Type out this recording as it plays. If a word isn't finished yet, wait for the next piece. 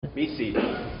Be seated.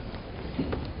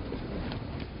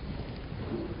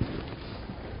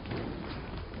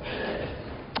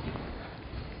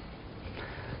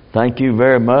 Thank you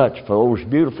very much for those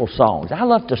beautiful songs. I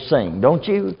love to sing, don't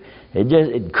you? It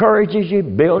just encourages you,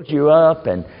 builds you up,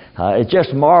 and it's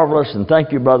just marvelous. And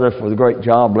thank you, brother, for the great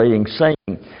job leading singing.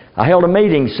 I held a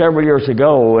meeting several years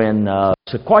ago in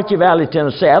Sequatchie Valley,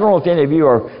 Tennessee. I don't know if any of you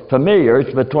are familiar.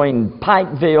 It's between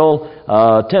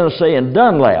Pikeville, Tennessee, and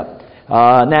Dunlap.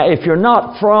 Now, if you're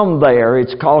not from there,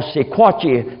 it's called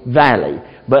Sequatchie Valley.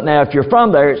 But now, if you're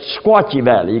from there, it's Sequatchie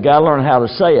Valley. You got to learn how to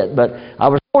say it. But I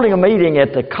was holding a meeting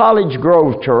at the College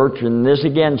Grove Church, and this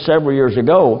again several years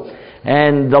ago.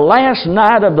 And the last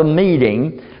night of the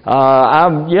meeting,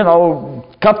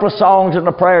 couple of songs and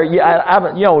a prayer.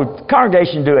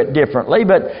 Congregations do it differently,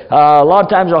 but a lot of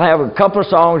times they'll have a couple of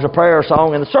songs, a prayer, a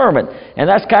song, and a sermon. And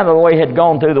that's kind of the way it had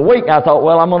gone through the week. And I thought,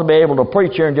 well, I'm going to be able to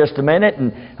preach here in just a minute.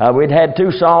 And we'd had 2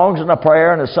 songs and a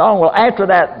prayer and a song. Well, after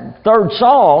that third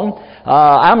song,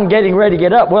 I'm getting ready to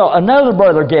get up. Well, another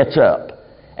brother gets up,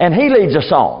 and he leads a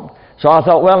song. So I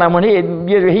thought, well, and when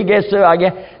he gets through, I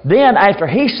guess. Then after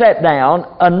he sat down,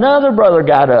 another brother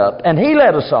got up, and he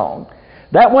led a song.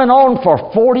 That went on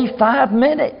for 45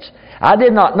 minutes. I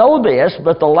did not know this,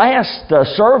 but the last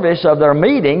service of their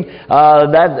meeting,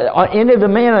 that any of the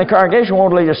men in the congregation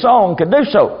wanted to lead a song could do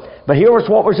so. But here was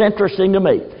what was interesting to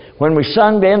me. When we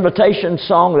sung the invitation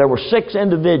song, there were 6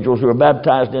 individuals who were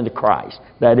baptized into Christ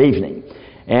that evening.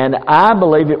 And I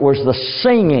believe it was the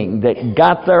singing that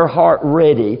got their heart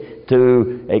ready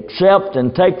to accept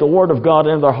and take the Word of God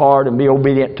into their heart and be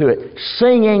obedient to it.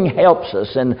 Singing helps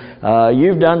us, and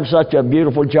you've done such a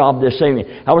beautiful job this evening.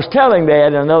 I was telling that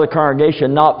in another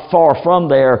congregation not far from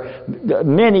there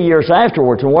many years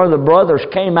afterwards, and one of the brothers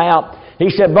came out. He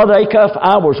said, Brother Acuff,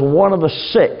 I was one of the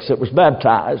 6 that was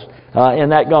baptized in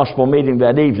that gospel meeting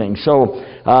that evening. So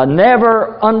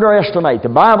never underestimate. The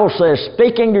Bible says,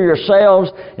 speaking to yourselves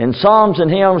in psalms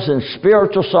and hymns and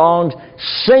spiritual songs,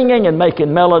 singing and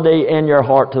making melody in your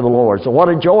heart to the Lord. So what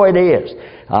a joy it is.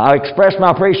 I express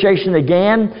my appreciation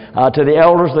again to the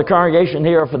elders of the congregation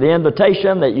here for the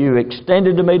invitation that you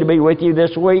extended to me to be with you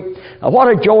this week. What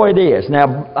a joy it is.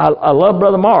 Now, I love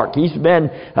Brother Mark. He's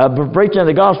been preaching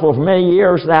the gospel for many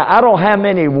years. Now, I don't have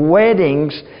many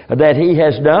weddings that he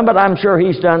has done, but I'm sure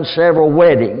he's done several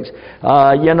weddings.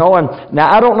 And now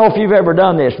I don't know if you've ever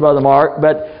done this, Brother Mark,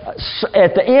 but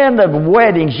at the end of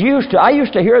weddings, I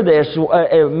used to hear this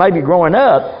maybe growing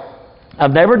up.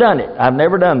 I've never done it. I've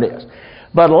never done this.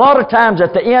 But a lot of times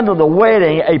at the end of the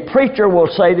wedding, a preacher will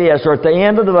say this, or at the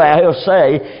end of the vow, he'll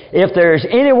say, if there's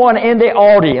anyone in the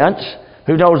audience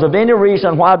who knows of any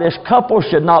reason why this couple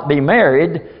should not be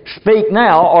married, speak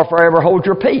now or forever hold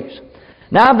your peace.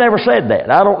 Now, I've never said that.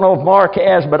 I don't know if Mark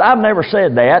has, but I've never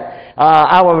said that.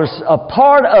 I was a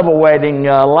part of a wedding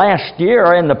last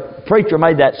year, and the preacher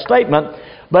made that statement.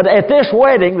 But at this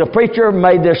wedding, the preacher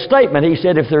made this statement. He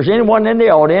said, if there's anyone in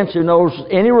the audience who knows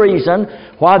any reason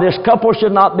why this couple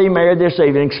should not be married this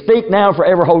evening, speak now,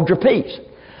 forever hold your peace.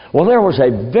 Well, there was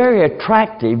a very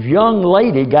attractive young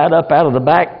lady got up out of the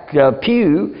back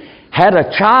pew, had a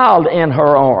child in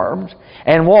her arms,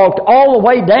 and walked all the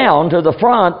way down to the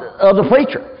front of the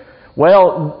preacher.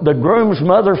 Well, the groom's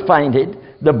mother fainted.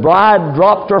 The bride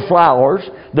dropped her flowers.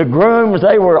 The grooms,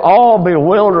 they were all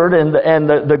bewildered, and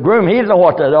the groom, he didn't know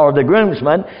what to do, or the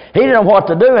groomsman, he didn't know what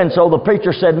to do, and so the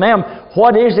preacher said, ma'am,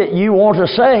 what is it you want to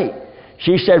say?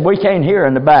 She said, we can't hear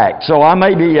in the back, so I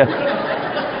may be...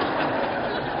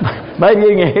 maybe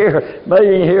you can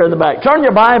hear in the back. Turn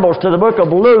your Bibles to the book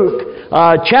of Luke,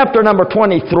 chapter number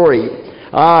 23.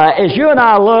 As you and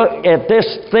I look at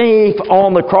this thief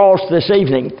on the cross this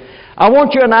evening, I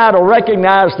want you and I to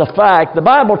recognize the fact, the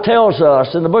Bible tells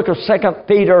us in the book of 2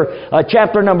 Peter,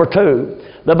 chapter number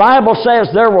 2, the Bible says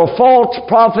there were false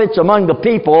prophets among the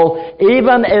people,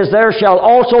 even as there shall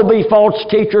also be false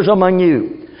teachers among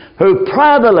you, who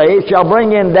privately shall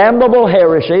bring in damnable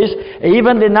heresies,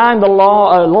 even denying the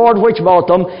Lord which bought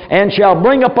them, and shall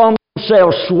bring upon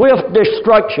themselves swift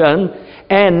destruction,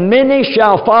 and many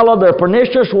shall follow their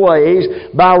pernicious ways,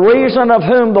 by reason of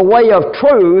whom the way of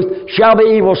truth shall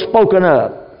be evil spoken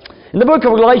of. In the book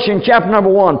of Galatians, chapter number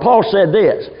 1, Paul said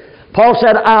this. Paul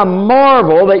said, I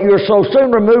marvel that you are so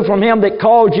soon removed from him that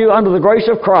called you unto the grace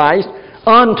of Christ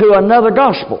unto another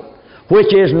gospel,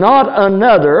 which is not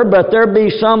another, but there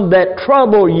be some that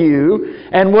trouble you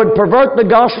and would pervert the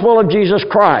gospel of Jesus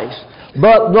Christ.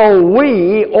 But though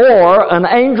we, or an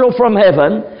angel from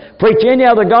heaven, preach any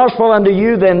other gospel unto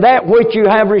you than that which you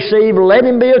have received, let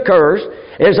him be accursed.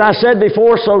 As I said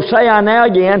before, so say I now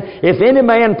again, if any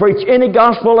man preach any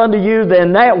gospel unto you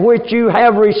than that which you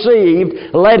have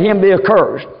received, let him be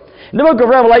accursed. In the book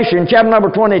of Revelation, chapter number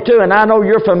 22, and I know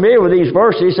you're familiar with these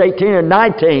verses, 18 and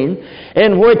 19,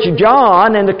 in which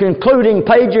John, in the concluding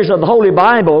pages of the Holy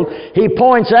Bible, he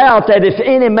points out that if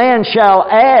any man shall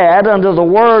add unto the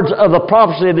words of the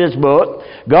prophecy of this book,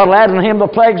 God will add unto him the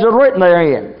plagues that are written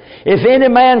therein. If any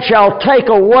man shall take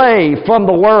away from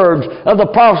the words of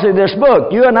the prophecy of this book,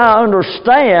 you and I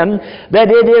understand that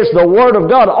it is the Word of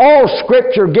God. All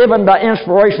Scripture given by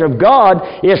inspiration of God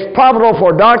is profitable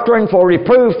for doctrine, for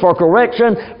reproof, for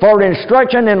correction, for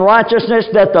instruction in righteousness,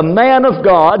 that the man of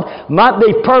God might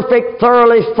be perfect,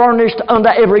 thoroughly furnished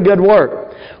unto every good work.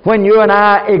 When you and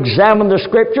I examine the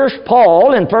Scriptures,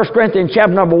 Paul, in 1 Corinthians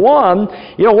chapter number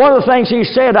 1, one of the things he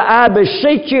said, I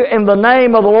beseech you in the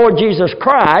name of the Lord Jesus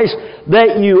Christ,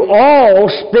 that you all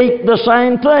speak the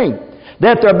same thing.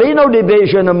 That there be no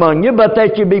division among you, but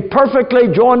that you be perfectly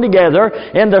joined together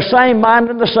in the same mind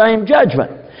and the same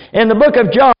judgment. In the book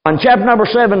of John, chapter number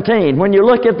 17, when you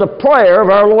look at the prayer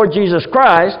of our Lord Jesus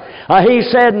Christ, he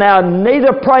said, now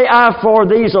neither pray I for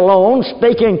these alone,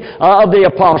 speaking of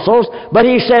the apostles, but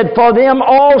he said, for them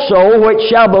also which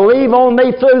shall believe on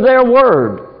me through their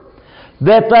word,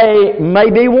 that they may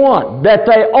be one, that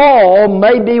they all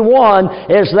may be one,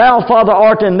 as thou, Father,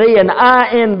 art in me, and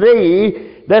I in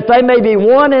thee, that they may be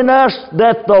one in us,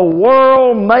 that the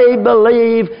world may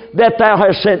believe that thou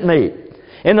hast sent me.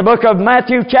 In the book of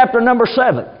Matthew, chapter number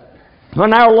 7,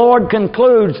 when our Lord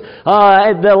concludes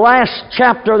the last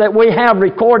chapter that we have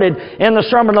recorded in the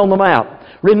Sermon on the Mount.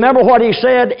 Remember what He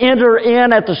said, enter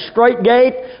in at the strait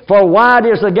gate, for wide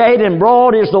is the gate and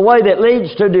broad is the way that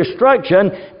leads to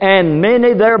destruction, and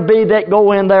many there be that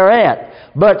go in thereat.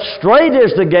 But strait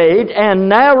is the gate, and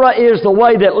narrow is the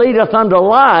way that leadeth unto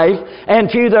life,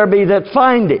 and few there be that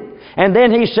find it. And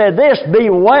then he said this,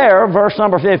 beware, verse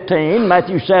number 15,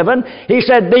 Matthew 7, he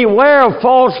said, beware of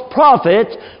false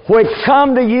prophets which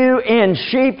come to you in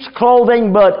sheep's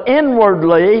clothing, but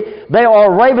inwardly they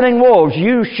are ravening wolves.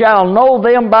 You shall know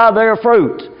them by their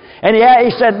fruits. And he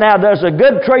said, now, does a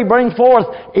good tree bring forth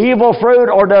evil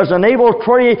fruit, or does an evil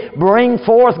tree bring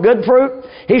forth good fruit?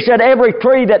 He said, every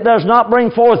tree that does not bring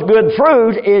forth good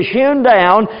fruit is hewn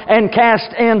down and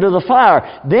cast into the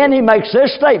fire. Then he makes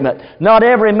this statement, not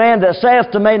every man that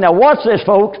saith to me, now what's this,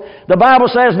 folks? The Bible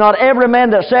says, not every man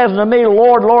that saith unto me,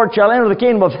 Lord, Lord, shall enter the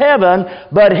kingdom of heaven,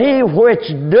 but he which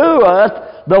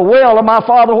doeth the will of my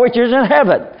Father which is in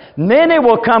heaven. Many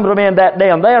will come to me in that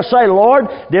day, and they'll say, Lord,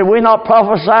 did we not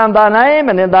prophesy in thy name,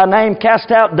 and in thy name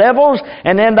cast out devils,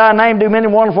 and in thy name do many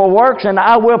wonderful works? And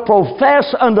I will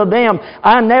profess unto them,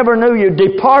 I never knew you.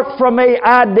 Depart from me,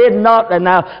 I did not, and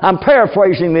now I'm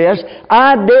paraphrasing this,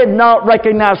 I did not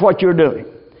recognize what you're doing.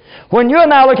 When you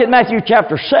and I look at Matthew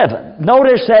chapter 7,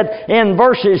 notice that in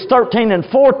verses 13 and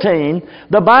 14,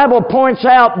 the Bible points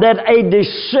out that a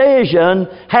decision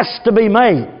has to be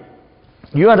made.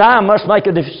 You and I must make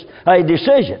a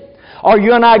decision. Are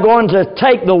you and I going to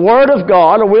take the Word of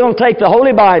God, or are we going to take the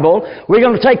Holy Bible, we're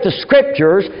going to take the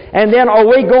Scriptures, and then are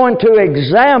we going to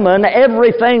examine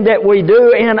everything that we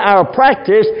do in our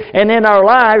practice and in our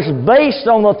lives based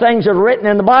on the things that are written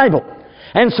in the Bible?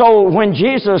 And so when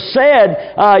Jesus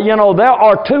said, there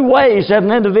are two ways that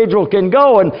an individual can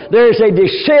go, and there is a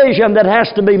decision that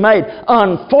has to be made.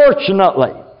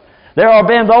 Unfortunately, there have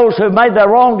been those who have made the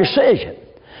wrong decision.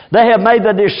 They have made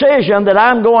the decision that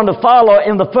I'm going to follow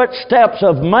in the footsteps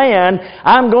of man.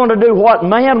 I'm going to do what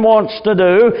man wants to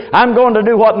do. I'm going to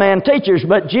do what man teaches.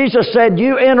 But Jesus said,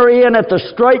 you enter in at the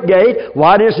strait gate.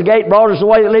 Wide is the gate, broad is the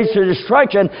way that leads to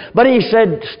destruction. But He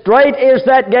said, strait is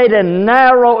that gate and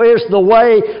narrow is the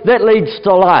way that leads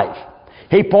to life.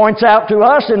 He points out to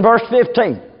us in verse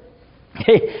 15,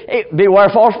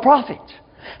 beware false prophets.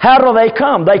 How do they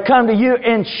come? They come to you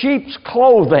in sheep's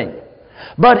clothing,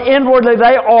 but inwardly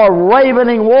they are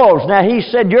ravening wolves. Now He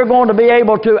said you're going to be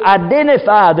able to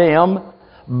identify them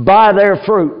by their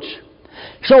fruits.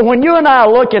 So when you and I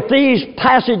look at these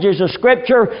passages of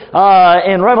Scripture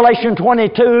in Revelation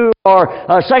 22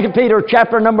 or 2 Peter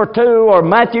chapter number 2 or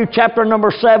Matthew chapter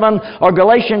number 7 or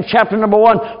Galatians chapter number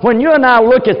 1, when you and I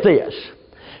look at this,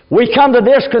 we come to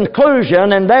this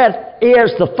conclusion, and that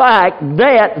is the fact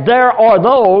that there are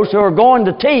those who are going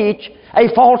to teach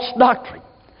a false doctrine.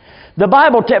 The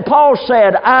Bible, Paul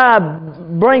said, I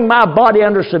bring my body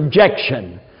under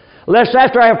subjection, lest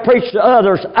after I have preached to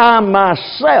others, I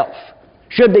myself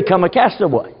should become a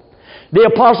castaway.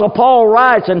 The Apostle Paul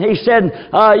writes, and he said,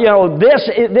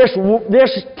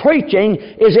 this preaching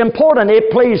is important.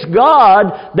 It pleased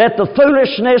God that the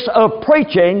foolishness of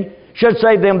preaching should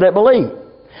save them that believe.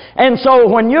 And so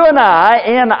when you and I,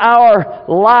 in our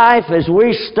life as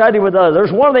we study with others,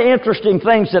 one of the interesting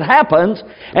things that happens,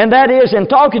 and that is in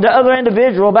talking to other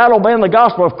individuals about obeying the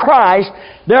gospel of Christ,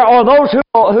 there are those who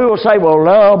will say, well,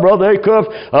 no, Brother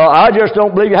Acuff, I just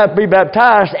don't believe you have to be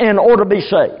baptized in order to be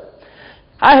saved.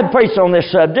 I have preached on this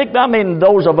subject. I mean,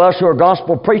 those of us who are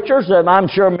gospel preachers, and I'm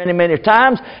sure many, many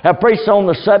times, have preached on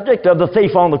the subject of the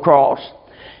thief on the cross.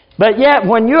 But yet,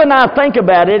 when you and I think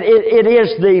about it, it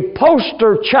is the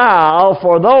poster child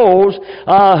for those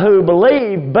who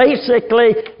believe,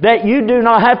 basically, that you do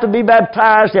not have to be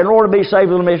baptized in order to be saved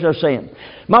from the remission of sin.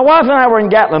 My wife and I were in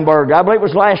Gatlinburg, I believe it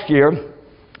was last year.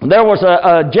 There was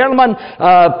a gentleman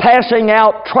passing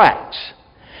out tracts.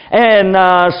 And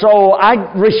so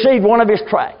I received one of his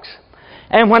tracts.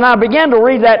 And when I began to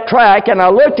read that tract, and I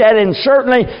looked at it, and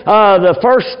certainly the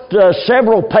first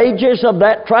several pages of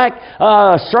that tract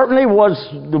certainly was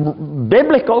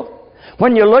biblical.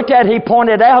 When you looked at it, he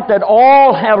pointed out that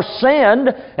all have sinned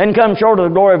and come short of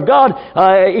the glory of God.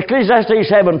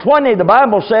 Ecclesiastes 7:20, the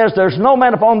Bible says, there's no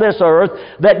man upon this earth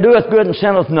that doeth good and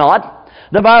sinneth not.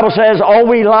 The Bible says, all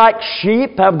we like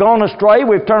sheep have gone astray.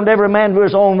 We've turned every man to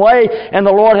his own way, and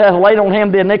the Lord hath laid on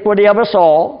him the iniquity of us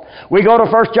all. We go to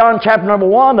 1 John chapter number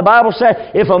 1. The Bible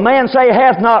says, if a man say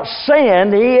hath not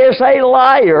sinned, he is a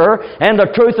liar, and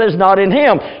the truth is not in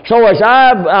him. So as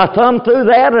I thumbed through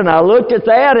that, and I looked at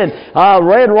that, and I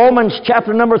read Romans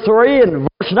chapter number 3, and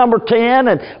verse number 10,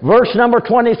 and verse number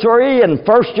 23, and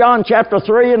 1 John chapter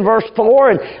 3, and verse 4,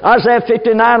 and Isaiah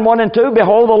 59, 1 and 2,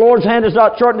 behold, the Lord's hand is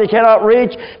not short, and he cannot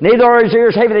reach, neither are his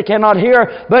ears heavy, they cannot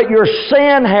hear, but your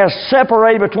sin has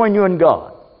separated between you and God.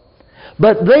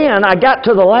 But then I got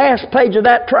to the last page of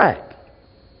that tract.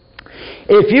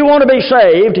 If you want to be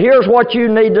saved, here's what you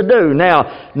need to do.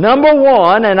 Now, number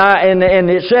one, and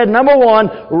it said, number one,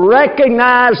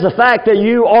 recognize the fact that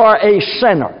you are a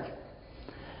sinner.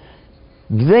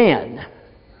 Then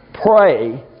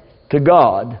pray to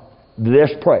God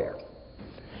this prayer.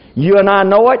 You and I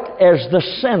know it as the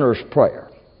sinner's prayer.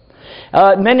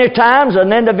 Many times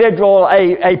an individual,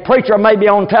 a preacher may be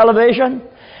on television,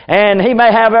 and he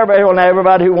may have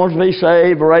everybody who wants to be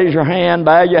saved, raise your hand,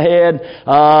 bow your head.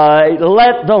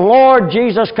 Let the Lord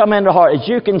Jesus come into the heart. As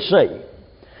you can see,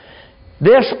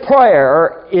 this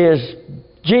prayer is,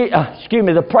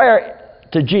 the prayer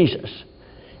to Jesus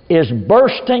is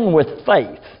bursting with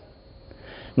faith.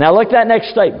 Now look at that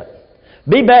next statement.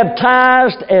 Be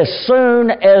baptized as soon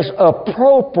as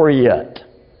appropriate.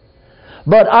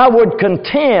 But I would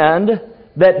contend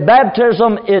that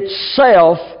baptism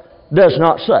itself does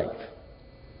not save.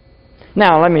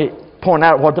 Now, let me point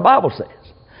out what the Bible says.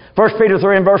 1 Peter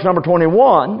 3 and verse number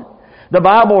 21, the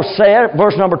Bible said,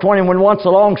 verse number 20, when once the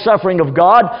long suffering of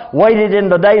God waited in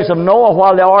the days of Noah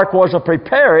while the ark was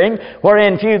a-preparing,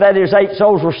 wherein few, that is 8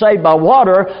 souls, were saved by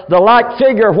water, the like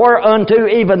figure whereunto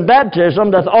even baptism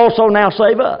doth also now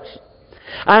save us.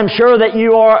 I'm sure that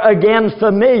you are again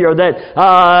familiar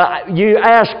that you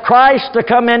ask Christ to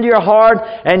come into your heart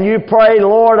and you pray,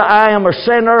 Lord, I am a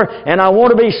sinner and I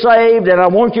want to be saved and I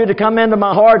want you to come into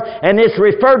my heart, and it's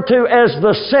referred to as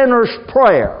the sinner's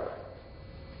prayer.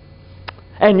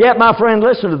 And yet, my friend,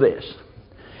 listen to this.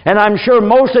 And I'm sure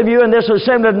most of you in this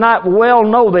assembly tonight well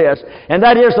know this. And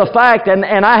that is the fact, and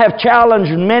I have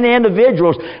challenged many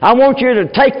individuals. I want you to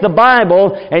take the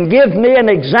Bible and give me an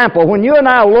example. When you and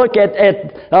I look at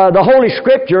the Holy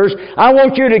Scriptures, I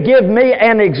want you to give me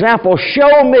an example.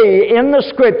 Show me in the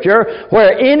Scripture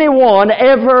where anyone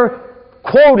ever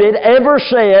quoted, ever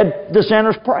said the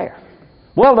sinner's prayer.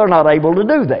 Well, they're not able to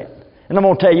do that. And I'm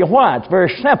going to tell you why. It's very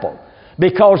simple.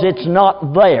 Because it's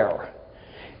not there.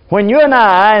 When you and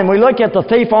I look at the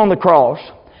thief on the cross,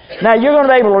 now you're going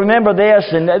to be able to remember this,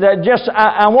 and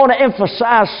I want to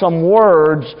emphasize some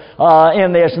words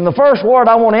in this. And the first word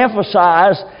I want to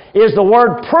emphasize is the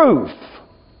word proof.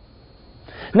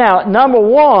 Now, number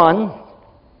one,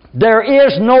 there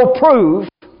is no proof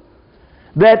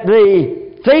that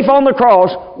the thief on the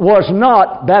cross was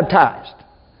not baptized.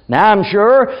 Now, I'm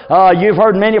sure you've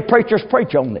heard many preachers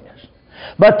preach on this.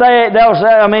 But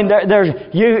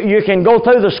you can go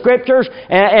through the Scriptures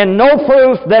and no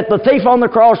proof that the thief on the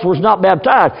cross was not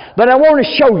baptized. But I want to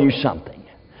show you something.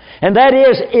 And that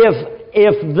is,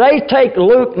 if they take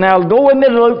Luke, now go with me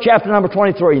to Luke chapter number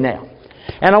 23 now.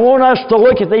 And I want us to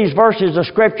look at these verses of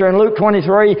Scripture in Luke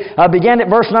 23, begin at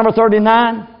verse number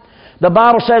 39. The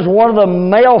Bible says one of the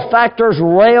malefactors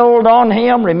railed on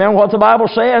him. Remember what the Bible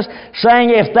says? Saying,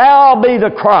 if thou be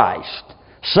the Christ,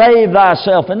 save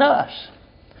thyself and us.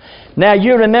 Now,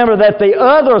 you remember that the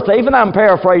other thief, and I'm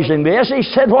paraphrasing this, he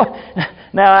said, "What?"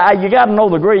 Now, you got to know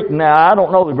the Greek. Now, I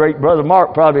don't know the Greek. Brother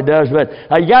Mark probably does, but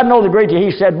you got to know the Greek.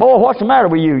 He said, "Boy, what's the matter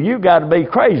with you? You got to be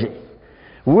crazy.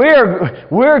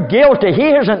 We're guilty.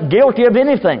 He isn't guilty of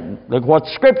anything." Look what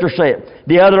the Scripture said.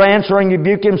 The other answering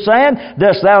rebuked him, saying,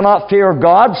 "Dost thou not fear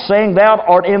God, seeing thou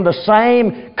art in the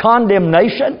same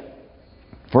condemnation?"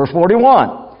 Verse 41.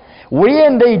 "We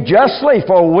indeed justly,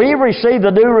 for we receive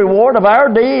the due reward of our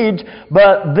deeds,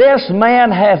 but this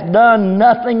man hath done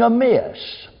nothing amiss."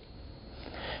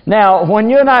 Now, when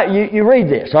you read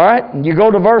this, all right? You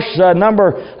go to verse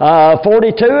number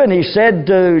 42, and he said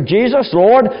to Jesus,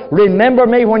 "Lord, remember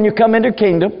me when you come into your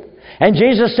kingdom." And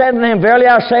Jesus said unto him, "Verily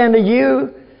I say unto you,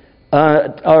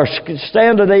 or say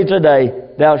unto thee today,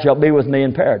 thou shalt be with me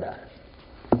in paradise."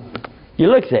 You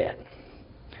look at that.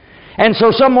 And so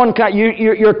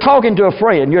you're talking to a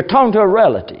friend, you're talking to a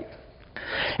relative.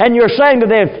 And you're saying to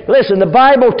them, listen, the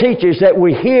Bible teaches that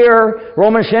we hear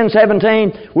Romans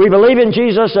 10:17. We believe in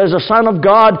Jesus as the Son of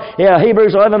God,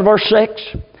 Hebrews 11 verse 6.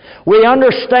 We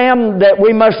understand that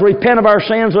we must repent of our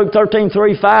sins, Luke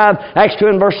 13:3-5, Acts 2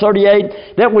 and verse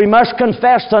 38. That we must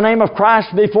confess the name of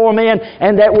Christ before men,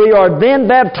 and that we are then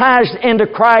baptized into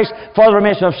Christ for the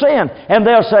remission of sin. And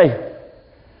they'll say,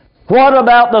 what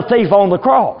about the thief on the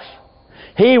cross?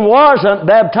 He wasn't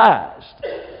baptized.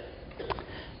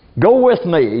 Go with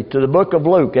me to the book of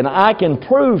Luke, and I can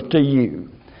prove to you,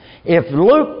 if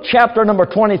Luke chapter number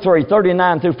 23,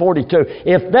 39-42,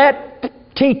 if that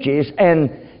teaches and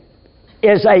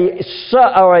is a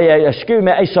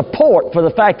support for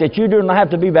the fact that you do not have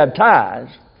to be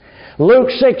baptized, Luke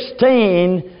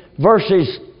 16,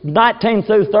 verses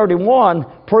 19-31,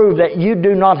 prove that you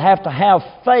do not have to have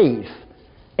faith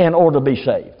in order to be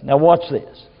saved. Now watch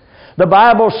this. The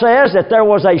Bible says that there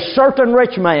was a certain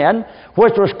rich man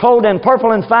which was clothed in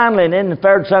purple and fine linen and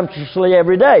fared sumptuously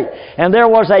every day. And there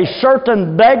was a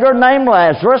certain beggar named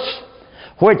Lazarus,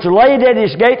 which laid at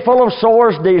his gate full of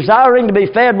sores, desiring to be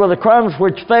fed with the crumbs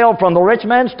which fell from the rich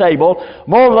man's table.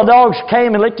 Moreover, the dogs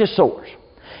came and licked his sores.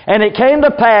 And it came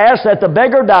to pass that the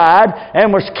beggar died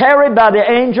and was carried by the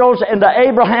angels into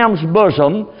Abraham's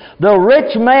bosom. The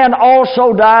rich man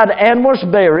also died and was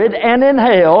buried, and in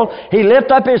hell he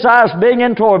lift up his eyes being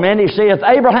in torment. He seeth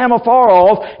Abraham afar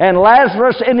off, and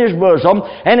Lazarus in his bosom.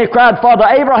 And he cried, Father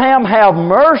Abraham, have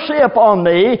mercy upon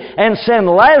me, and send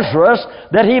Lazarus,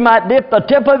 that he might dip the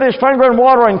tip of his finger in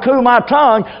water and cool my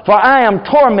tongue, for I am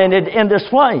tormented in this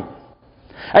flame.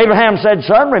 Abraham said,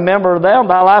 Son, remember thou in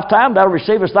thy lifetime, thou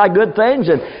receivest thy good things,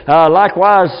 and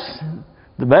likewise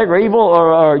the beggar evil,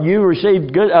 or you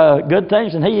received good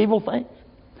things, and he evil things.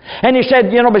 And he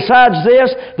said, besides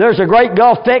this, there's a great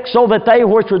gulf fixed, so that they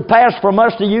which would pass from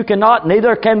us to you cannot,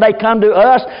 neither can they come to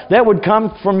us that would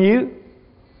come from you.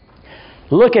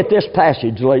 Look at this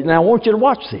passage, ladies. Now I want you to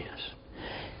watch this.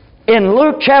 In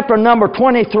Luke chapter number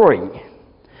 23,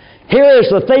 here is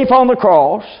the thief on the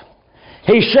cross.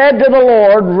 He said to the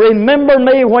Lord, remember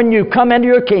me when you come into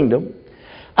your kingdom.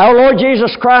 Our Lord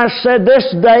Jesus Christ said,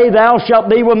 this day thou shalt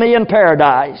be with me in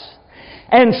paradise.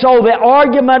 And so the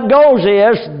argument goes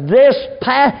is, this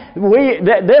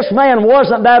man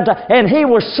wasn't baptized, and he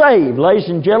was saved. Ladies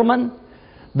and gentlemen,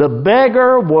 the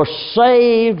beggar was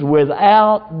saved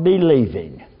without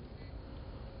believing.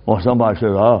 Well, somebody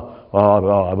says, well,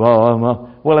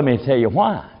 let me tell you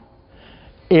why.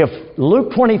 If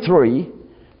Luke 23,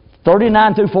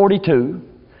 39-42,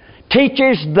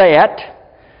 teaches that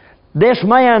this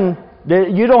man,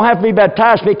 that you don't have to be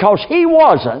baptized because he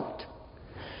wasn't.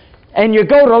 And you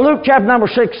go to Luke chapter number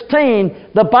 16,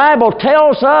 the Bible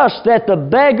tells us that the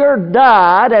beggar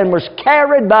died and was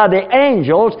carried by the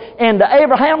angels into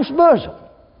Abraham's bosom.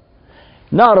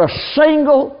 Not a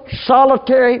single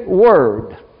solitary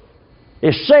word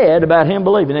is said about him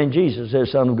believing in Jesus as the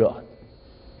Son of God.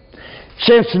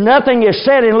 Since nothing is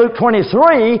said in Luke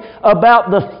 23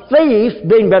 about the thief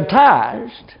being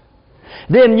baptized,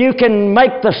 then you can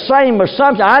make the same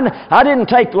assumption. I didn't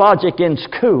take logic in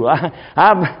school.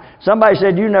 Somebody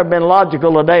said, you've never been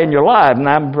logical a day in your life, and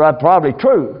that's probably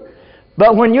true.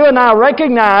 But when you and I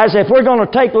recognize, if we're going to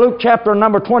take Luke chapter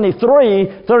number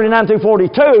 23,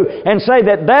 39-42, and say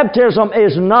that baptism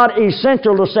is not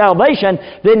essential to salvation,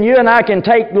 then you and I can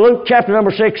take Luke chapter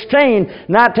number 16,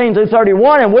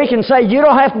 19-31, and we can say you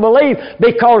don't have to believe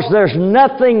because there's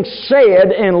nothing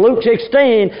said in Luke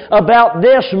 16 about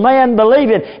this man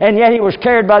believing, and yet he was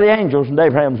carried by the angels in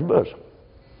Abraham's bosom.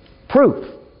 Proof.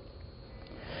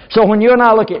 So when you and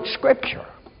I look at Scripture,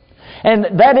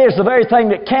 And that is the very thing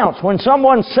that counts. When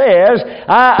someone says,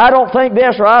 I don't think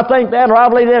this, or I think that, or I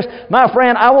believe this, my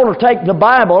friend, I want to take the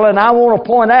Bible and I want to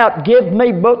point out, give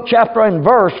me book, chapter, and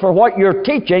verse for what you're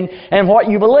teaching and what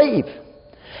you believe.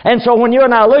 And so when you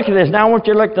and I look at this, now I want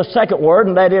you to look at the second word,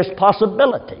 and that is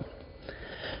possibility.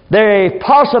 The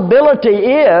possibility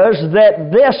is that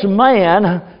this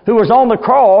man who was on the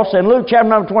cross in Luke chapter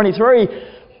number 23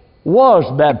 was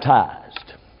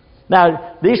baptized.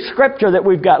 Now, this scripture that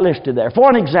we've got listed there, for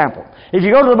an example, if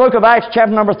you go to the book of Acts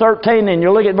chapter number 13 and you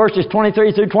look at verses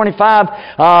 23 through 25,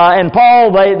 and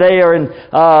Paul, they are in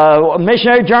a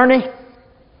missionary journey.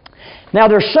 Now,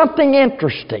 there's something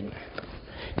interesting.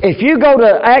 If you go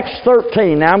to Acts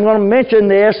 13, now I'm going to mention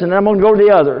this and then I'm going to go to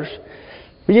the others.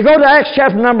 You go to Acts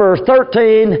chapter number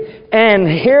 13, and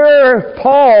here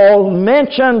Paul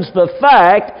mentions the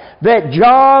fact that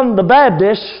John the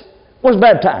Baptist was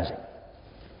baptizing.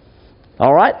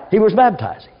 All right? He was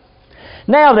baptizing.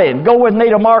 Now then, go with me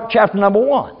to Mark chapter number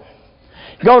 1.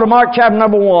 Go to Mark chapter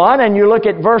number 1, and you look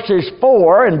at verses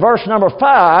 4 and verse number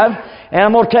 5, and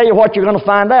I'm going to tell you what you're going to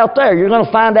find out there. You're going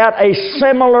to find out a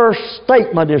similar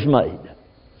statement is made.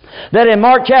 That in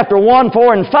Mark chapter 1,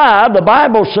 4, and 5, the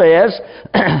Bible says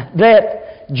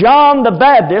that John the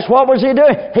Baptist, what was he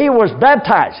doing? He was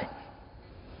baptizing.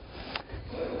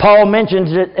 Paul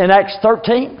mentions it in Acts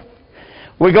 13.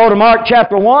 We go to Mark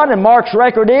chapter 1, and Mark's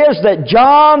record is that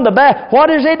John the Baptist, what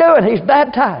is he doing? He's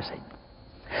baptizing.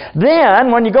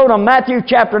 Then, when you go to Matthew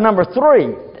chapter number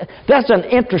 3, that's an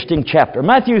interesting chapter.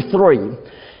 Matthew 3,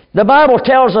 the Bible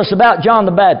tells us about John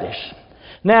the Baptist.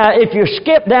 Now, if you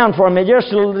skip down for me, just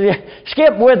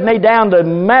skip with me down to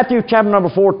Matthew chapter number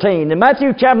 14. In Matthew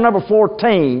chapter number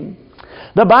 14,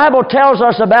 the Bible tells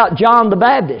us about John the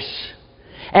Baptist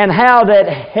and how that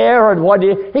Herod,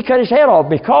 he cut his head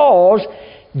off because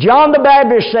John the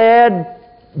Baptist said,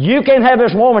 you can't have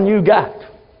this woman you got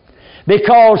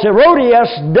because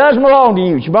Herodias doesn't belong to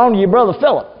you. She belongs to your brother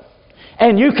Philip.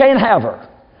 And you can't have her.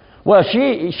 Well,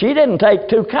 she didn't take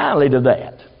too kindly to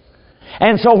that.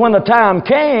 And so when the time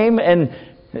came and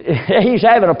he's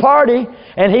having a party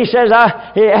and he says,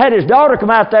 he had his daughter come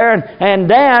out there and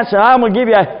dance and I'm going to give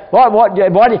you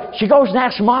what? She goes and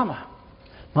asks Mama.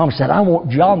 Mama said, I want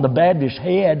John the Baptist's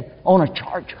head on a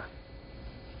charger.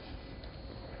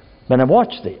 But now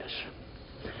watch this.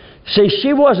 See,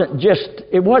 it wasn't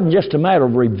just a matter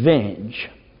of revenge.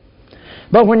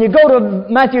 But when you go to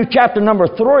Matthew chapter number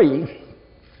 3,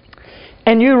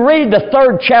 and you read the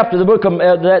 3rd chapter of the book of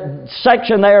that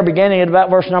section there, beginning at about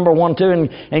verse number 1, 2,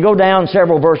 and go down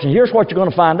several verses, here's what you're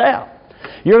going to find out.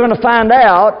 You're going to find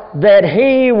out that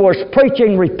he was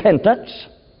preaching repentance.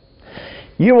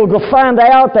 You will find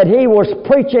out that he was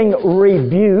preaching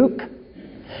rebuke.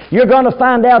 You're going to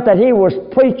find out that he was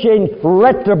preaching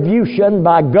retribution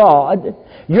by God.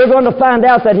 You're going to find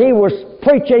out that he was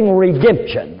preaching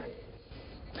redemption.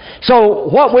 So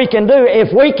what we can do,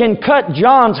 if we can cut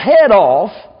John's head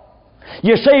off,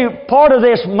 you see, part of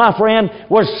this, my friend,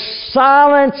 was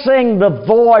silencing the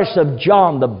voice of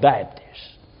John the Baptist.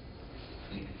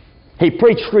 He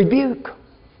preached rebuke.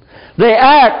 The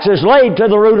axe is laid to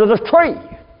the root of the tree.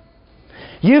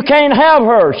 You can't have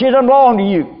her. She doesn't belong to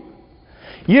you.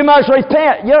 You must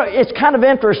repent. You know, it's kind of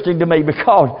interesting to me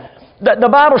because the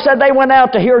Bible said they went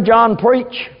out to hear John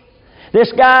preach.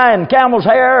 This guy in camel's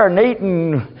hair and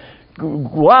eating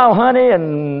wild honey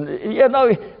and, you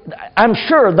know, I'm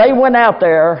sure they went out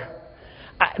there.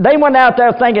 They went out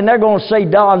there thinking they're going to see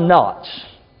Don Knotts.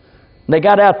 They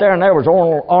got out there and there was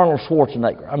Arnold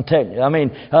Schwarzenegger. I'm telling you. I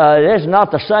mean, it's not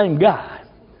the same guy.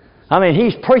 I mean,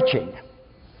 he's preaching.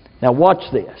 Now watch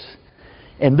this.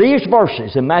 In these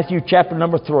verses in Matthew chapter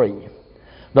number 3,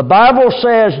 the Bible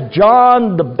says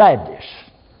John the Baptist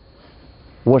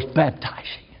was baptizing.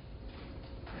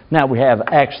 Now we have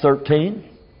Acts 13.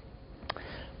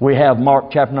 We have Mark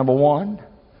chapter number 1.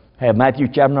 Have Matthew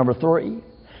chapter number 3.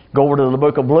 Go over to the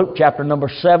book of Luke chapter number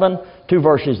 7. 2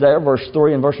 verses there, verse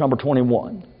 3 and verse number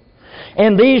 21.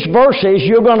 In these verses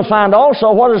you're going to find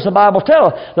also, what does the Bible tell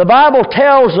us? The Bible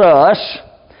tells us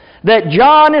that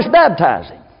John is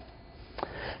baptizing.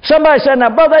 Somebody said,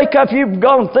 now, Brother Acuff, you've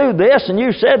gone through this, and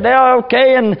you said,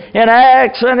 okay, in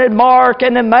Acts, and in Mark,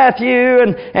 and in Matthew,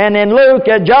 and in Luke,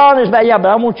 John is baptized. Yeah, but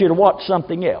I want you to watch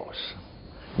something else.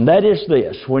 And that is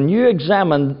this. When you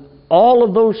examine all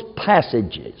of those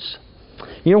passages,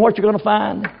 you know what you're going to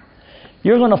find?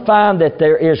 You're going to find that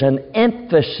there is an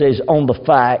emphasis on the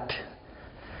fact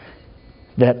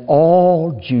that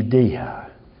all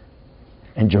Judea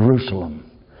and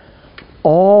Jerusalem,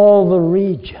 all the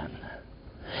region.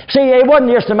 See, it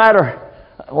wasn't just a matter,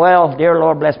 well, dear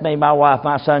Lord, bless me, my wife,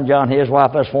 my son John, his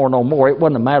wife, us four no more. It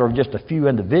wasn't a matter of just a few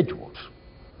individuals.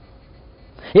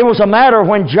 It was a matter of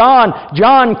when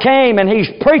John came and he's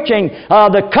preaching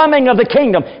the coming of the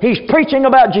kingdom. He's preaching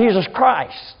about Jesus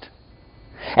Christ.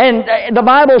 And the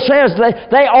Bible says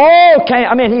they all came.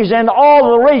 I mean, he's in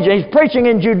all the region. He's preaching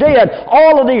in Judea,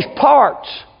 all of these parts.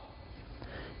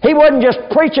 He wasn't just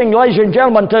preaching, ladies and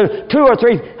gentlemen, to 2 or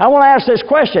 3. I want to ask this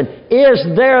question. Is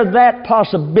there that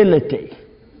possibility?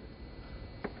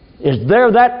 Is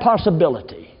there that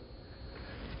possibility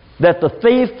that the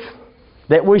thief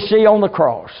that we see on the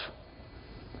cross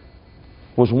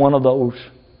was one of those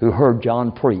who heard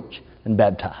John preach and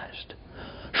baptized?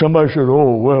 Somebody said,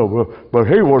 oh, well, but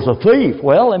he was a thief.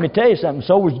 Well, let me tell you something.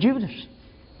 So was Judas.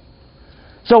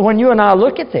 So when you and I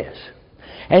look at this,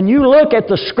 and you look at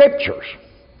the Scriptures,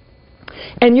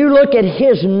 and you look at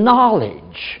his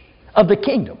knowledge of the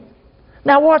kingdom.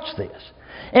 Now watch this.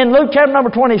 In Luke chapter number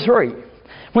 23,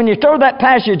 when you throw that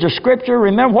passage of Scripture,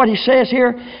 remember what he says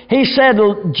here? He said,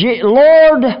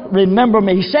 Lord, remember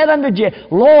me. He said unto Jesus,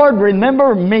 Lord,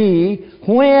 remember me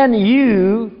when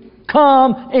you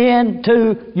come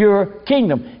into your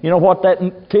kingdom. You know what that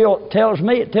tells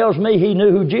me? It tells me he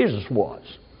knew who Jesus was.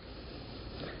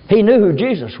 He knew who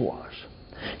Jesus was.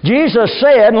 Jesus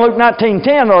said in Luke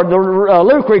 19:10, or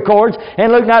Luke records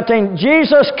in Luke 19,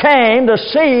 Jesus came to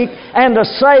seek and to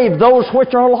save those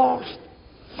which are lost.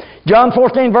 John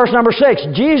 14, verse number 6,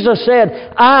 Jesus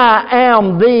said, I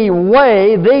am the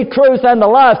way, the truth, and the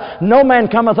life. No man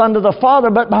cometh unto the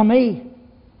Father but by me.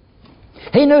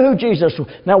 He knew who Jesus was.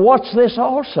 Now watch this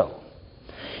also.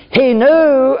 He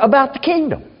knew about the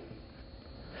kingdom.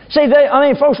 See,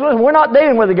 folks, listen, we're not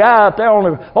dealing with a guy out there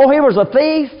he was a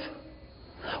thief.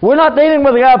 We're not dealing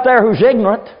with a guy out there who's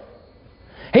ignorant.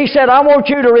 He said, I want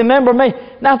you to remember me.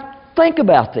 Now, think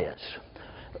about this.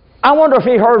 I wonder if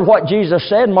he heard what Jesus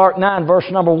said, Mark 9, verse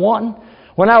number 1.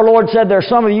 When our Lord said, there's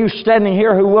some of you standing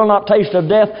here who will not taste of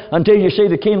death until you see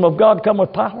the kingdom of God come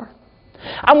with power.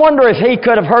 I wonder if he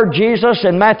could have heard Jesus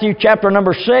in Matthew chapter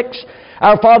number 6.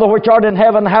 Our Father which art in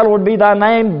heaven, hallowed be thy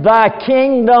name. Thy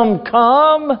kingdom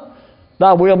come.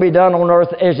 Thy will be done on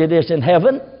earth as it is in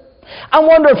heaven. I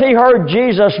wonder if he heard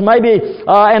Jesus maybe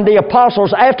and the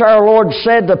apostles after our Lord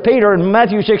said to Peter in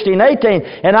Matthew 16:18,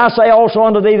 and I say also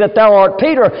unto thee that thou art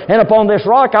Peter, and upon this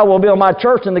rock I will build my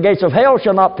church, and the gates of hell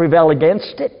shall not prevail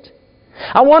against it.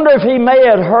 I wonder if he may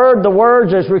have heard the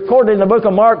words as recorded in the book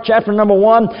of Mark chapter number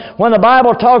 1 when the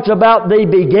Bible talks about the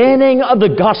beginning of the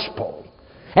gospel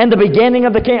and the beginning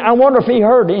of the kingdom. I wonder if he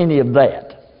heard any of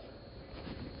that.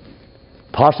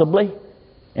 Possibly,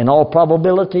 in all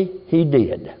probability, he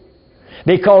did.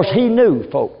 Because he knew,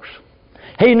 folks.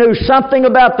 He knew something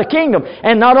about the kingdom.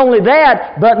 And not only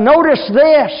that, but notice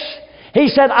this. He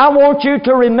said, I want you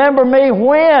to remember me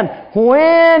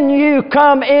when you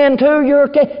come into your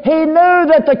kingdom. He knew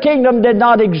that the kingdom did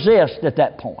not exist at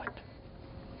that point.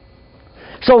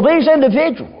 So these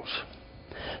individuals,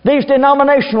 these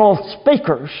denominational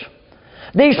speakers,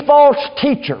 these false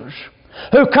teachers,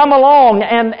 who come along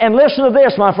and listen to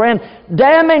this, my friend,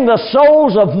 damning the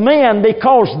souls of men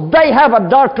because they have a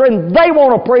doctrine they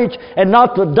want to preach and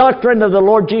not the doctrine of the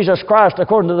Lord Jesus Christ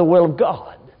according to the will of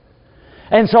God.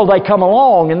 And so they come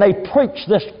along and they preach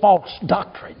this false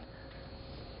doctrine.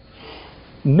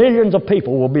 Millions of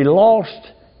people will be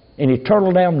lost in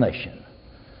eternal damnation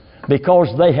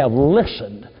because they have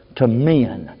listened to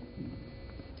men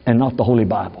and not the Holy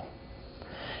Bible.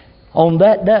 On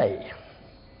that day,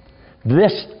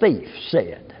 this thief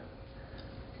said,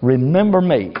 remember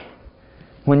me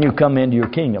when you come into your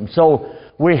kingdom. So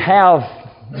we have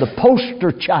the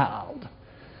poster child.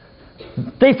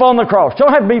 Thief on the cross.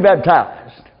 Don't have to be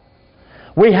baptized.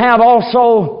 We have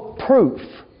also proof.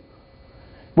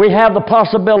 We have the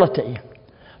possibility.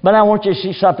 But I want you to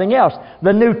see something else.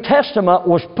 The New Testament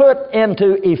was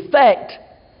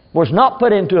not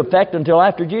put into effect until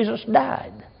after Jesus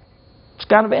died. It's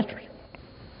kind of interesting.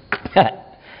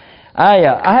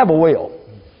 I have a will.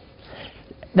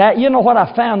 Now, you know what?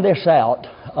 I found this out.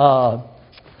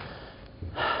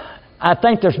 I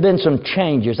think there's been some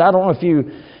changes. I don't know if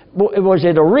was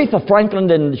it Aretha Franklin,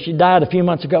 and she died a few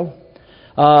months ago?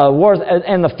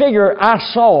 And the figure I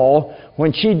saw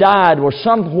when she died was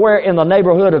somewhere in the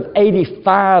neighborhood of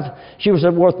 85. She was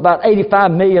worth about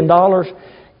 $85 million.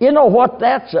 You know what?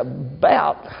 That's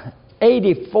about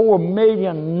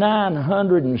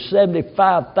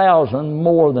 $84,975,000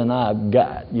 more than I've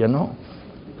got, you know.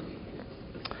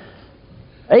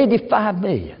 85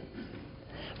 million.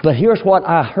 But here's what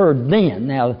I heard then.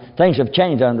 Now, things have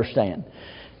changed, I understand.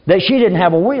 That she didn't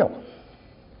have a will.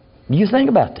 You think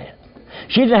about that.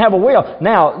 She didn't have a will.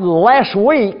 Now, last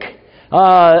week,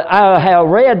 I have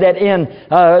read that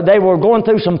they were going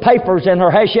through some papers in her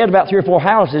house. She had about 3 or 4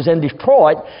 houses in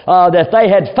Detroit that they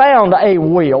had found a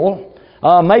will,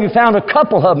 maybe found a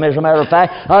couple of them, as a matter of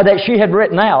fact, that she had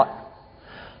written out.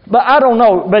 But I don't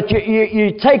know. But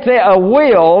you take that, a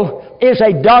will is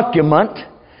a document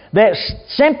that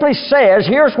simply says,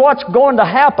 here's what's going to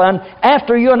happen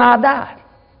after you and I die.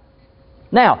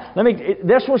 Now,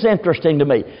 this was interesting to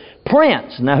me.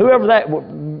 Prince, now whoever that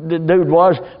dude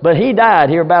was, but he died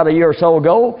here about a year or so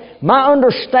ago. My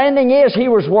understanding is he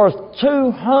was worth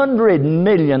 $200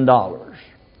 million.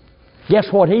 Guess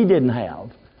what he didn't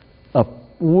have? A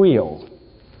will.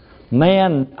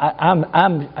 Man,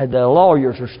 the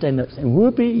lawyers are standing up saying,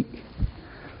 whoopee.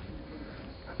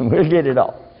 We'll get it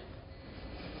all.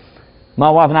 My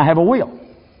wife and I have a will.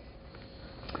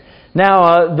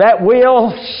 Now, that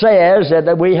will says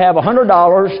that we have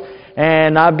 $100,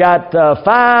 and I've got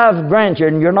 5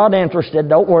 grandchildren. You're not interested.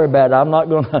 Don't worry about it. I'm not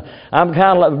going to. I'm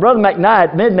kind of like Brother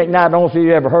McKnight. Mid McKnight, I don't know if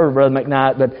you ever heard of Brother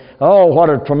McKnight, but oh, what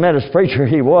a tremendous preacher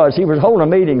he was. He was holding a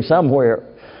meeting somewhere,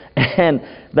 and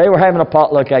they were having a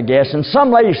potluck, I guess, and some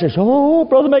lady says, oh,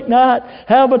 Brother McKnight,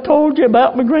 have I told you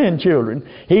about my grandchildren?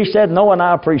 He said, no, and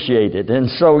I appreciate it. And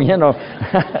so,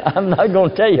 I'm not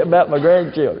going to tell you about my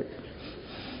grandchildren.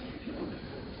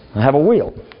 I have a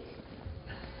will.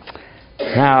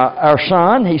 Now, our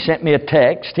son, he sent me a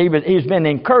text. He's been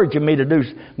encouraging me to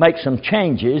make some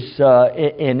changes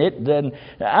in it. And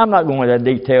I'm not going into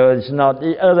detail. It's not.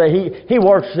 He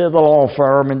works at the law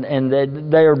firm,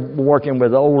 and they're working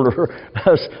with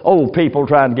old people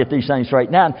trying to get these things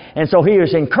straightened out. And so he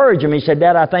was encouraging me. He said,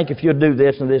 Dad, I think if you'll do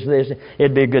this and this and this,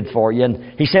 it'd be good for you.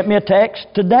 And he sent me a text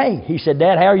today. He said,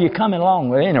 Dad, how are you coming along?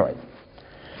 Well, anyway,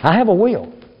 I have a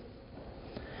will.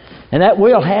 And that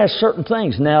will has certain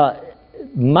things. Now,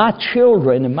 my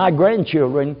children and my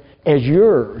grandchildren, as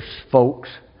yours, folks,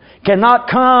 cannot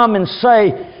come and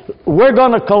say, we're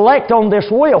going to collect on this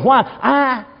will. Why?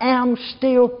 I am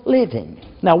still living.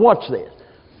 Now, watch this.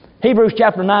 Hebrews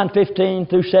chapter 9, 15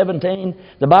 through 17,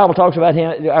 the Bible talks about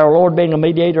Him, our Lord being a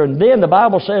mediator. And then the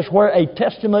Bible says where a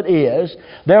testament is,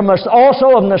 there must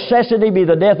also of necessity be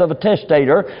the death of a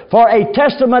testator. For a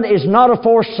testament is not of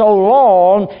force so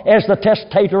long as the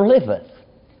testator liveth.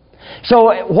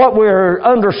 So what we're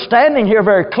understanding here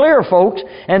very clear, folks,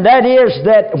 and that is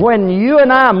that when you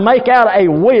and I make out a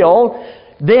will,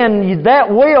 then that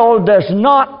will does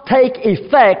not take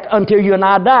effect until you and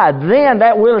I die. Then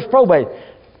that will is probated.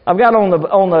 I've got on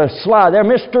the slide there,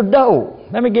 Mr. Doe.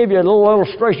 Let me give you a little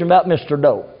illustration about Mr.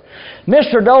 Doe.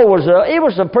 Mr. Doe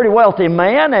was a pretty wealthy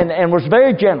man and was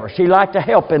very generous. He liked to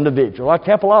help individuals, liked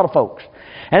to help a lot of folks.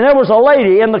 And there was a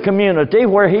lady in the community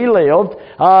where he lived.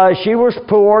 She was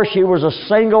poor. She was a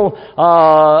single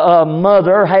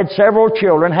mother, had several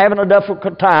children, having a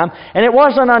difficult time. And it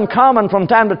wasn't uncommon from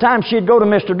time to time she'd go to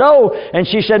Mr. Doe and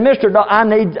she said, Mr. Doe, I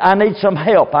need some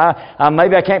help.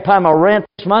 Maybe I can't pay my rent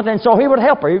this month. And so he would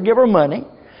help her. He would give her money.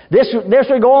 This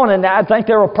would go on, and I think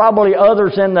there were probably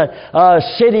others in the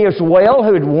city as well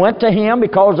who had went to him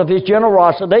because of his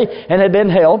generosity and had been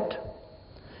helped.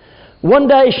 One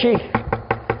day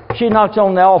she knocks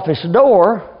on the office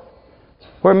door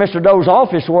where Mr. Doe's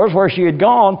office was, where she had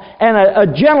gone, and a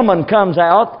gentleman comes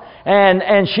out,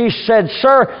 and she said,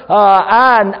 Sir,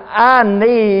 I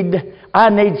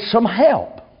need some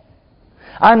help.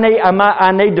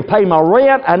 I need to pay my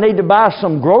rent. I need to buy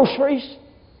some groceries.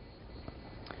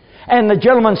 And the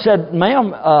gentleman said,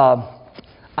 Ma'am,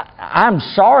 I'm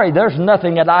sorry, there's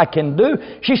nothing that I can do.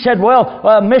 She said, Well,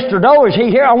 Mr. Doe, is he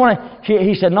here?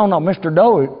 He said, No, Mr.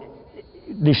 Doe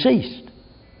deceased.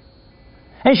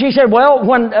 And she said, Well,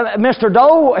 when Mr.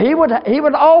 Doe, he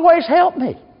would always help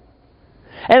me.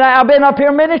 And I've been up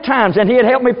here many times, and he'd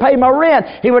help me pay my rent.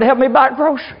 He would help me buy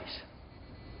groceries.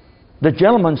 The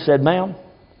gentleman said, Ma'am,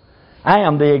 I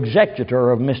am the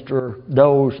executor of Mr.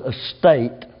 Doe's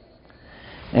estate.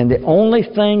 And the only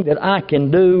thing that I can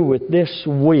do with this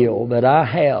will that I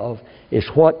have is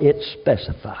what it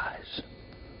specifies.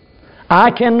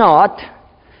 I cannot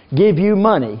give you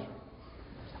money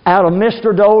out of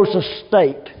Mr. Doe's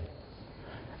estate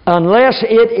unless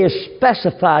it is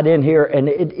specified in here, and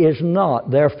it is not.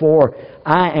 Therefore,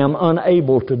 I am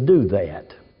unable to do that.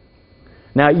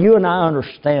 Now, you and I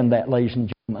understand that, ladies and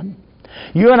gentlemen.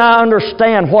 You and I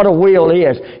understand what a will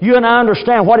is. You and I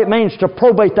understand what it means to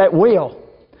probate that will.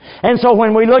 And so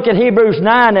when we look at Hebrews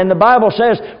 9 and the Bible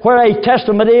says, where a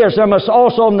testament is, there must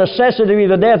also of necessity be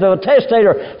the death of a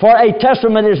testator. For a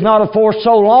testament is not of force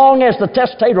so long as the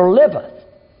testator liveth.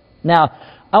 Now,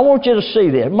 I want you to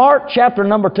see this. Mark chapter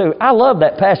number 2. I love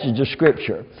that passage of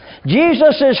Scripture.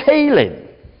 Jesus is healing.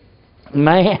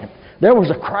 Man, there was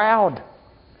a crowd.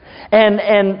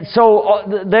 And so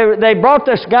they brought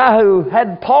this guy who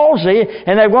had palsy,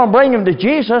 and they want to bring him to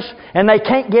Jesus, and they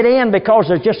can't get in because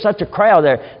there's just such a crowd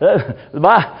there.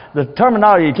 By the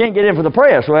terminology, you can't get in for the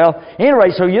press. Well, anyway,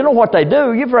 so you know what they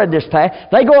do. You've read this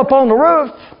past. They go up on the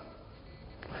roof,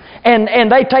 and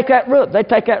they take that roof. They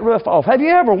take that roof off. Have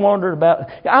you ever wondered about?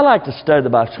 I like to study the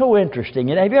Bible. It's so interesting.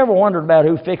 Have you ever wondered about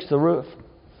who fixed the roof?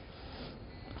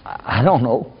 I don't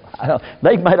know.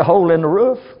 They made a hole in the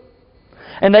roof.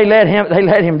 And they let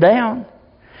him down.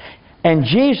 And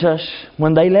Jesus,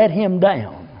 when they let him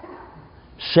down,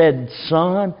 said,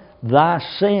 "Son, thy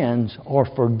sins are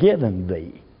forgiven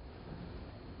thee."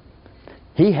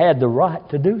 He had the right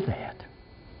to do that.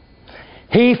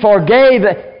 He forgave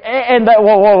it. And that,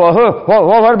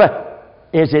 what about?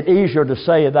 Is it easier to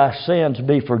say, "Thy sins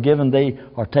be forgiven thee,"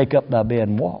 or "Take up thy bed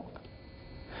and walk"?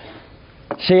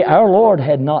 See, our Lord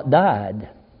had not died.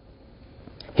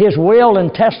 His will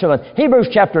and testament. Hebrews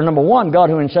chapter number 1, God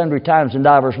who in sundry times and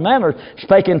divers manners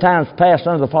spake in times past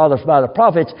unto the fathers by the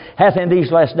prophets, hath in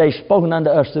these last days spoken unto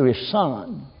us through His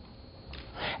Son.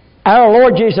 Our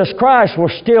Lord Jesus Christ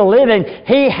was still living.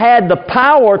 He had the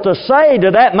power to say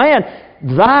to that man,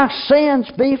 "Thy sins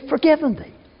be forgiven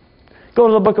thee." Go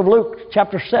to the book of Luke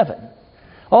chapter 7.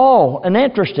 Oh, and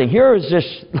interesting. Here's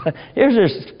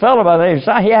this fellow by the name of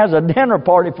Simon. He has a dinner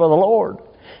party for the Lord.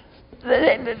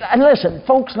 And listen,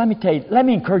 folks, let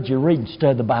me encourage you to read and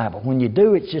study the Bible. When you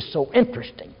do, it's just so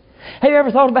interesting. Have you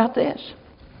ever thought about this?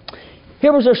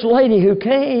 Here was this lady who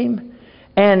came,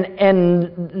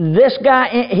 and this guy,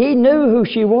 he knew who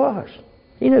she was.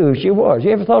 He knew who she was.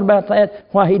 You ever thought about that?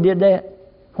 Why he did that?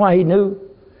 Why he knew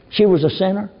she was a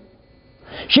sinner?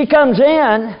 She comes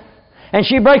in, and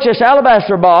she breaks this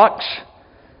alabaster box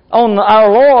on our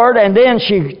Lord, and then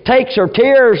she takes her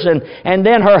tears and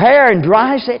then her hair and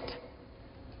dries it.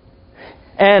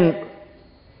 And,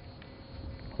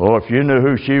 if you knew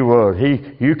who she was,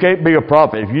 you can't be a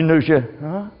prophet if you knew she...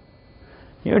 Huh?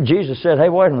 You know, Jesus said, "Hey,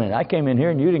 wait a minute. I came in here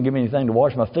and you didn't give me anything to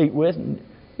wash my feet with." And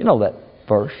you know that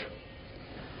verse.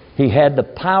 He had the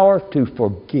power to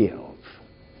forgive.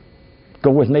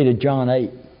 Go with me to John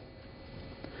 8.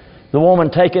 The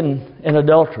woman taken in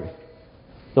adultery.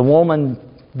 The woman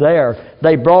there,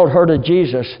 they brought her to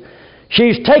Jesus.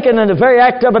 She's taken in the very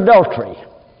act of adultery.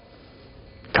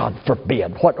 God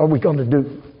forbid. What are we going to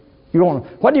do?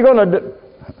 What are you going to do?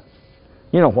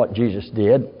 You know what Jesus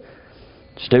did.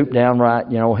 Stooped down right.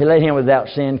 He laid him without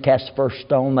sin, cast the first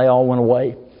stone. They all went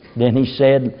away. Then He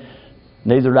said,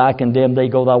 "Neither do I condemn thee.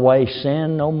 Go thy way.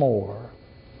 Sin no more."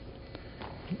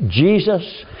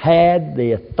 Jesus had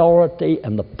the authority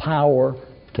and the power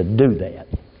to do that.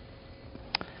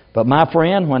 But my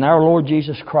friend, when our Lord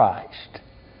Jesus Christ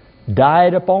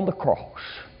died upon the cross,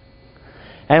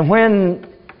 and when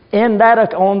on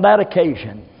that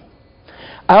occasion,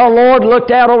 our Lord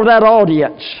looked out over that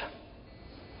audience,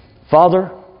 "Father,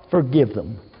 forgive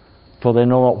them, for they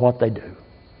know not what they do."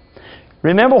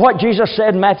 Remember what Jesus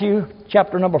said in Matthew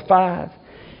chapter number 5?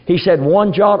 He said,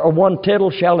 "One jot or one tittle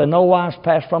shall in no wise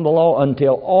pass from the law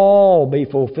until all be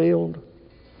fulfilled."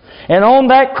 And on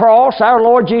that cross, our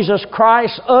Lord Jesus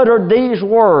Christ uttered these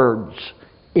words,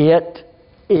 "It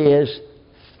is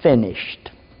finished."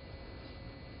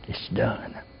 It's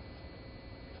done.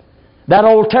 That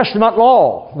Old Testament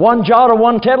law, one jot or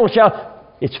one tittle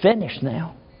it's finished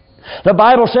now. The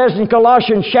Bible says in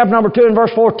Colossians chapter number 2 and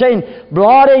verse 14,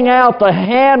 blotting out the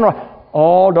hand...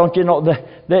 Oh, don't you know,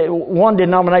 the one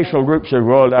denominational group says,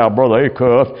 "Well, now, Brother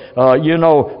Acuff,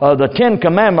 the Ten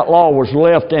Commandment law was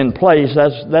left in place.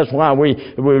 That's why we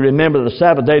remember the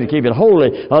Sabbath day to keep it holy.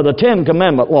 The Ten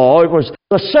Commandment law, it was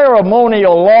the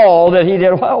ceremonial law that he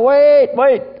did." Well,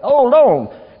 wait, hold on.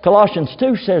 Colossians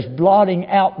 2 says, blotting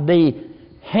out the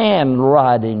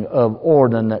handwriting of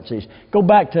ordinances. Go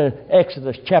back to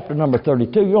Exodus chapter number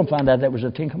 32. You'll find out that was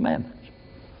the Ten Commandments.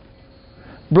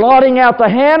 Blotting out the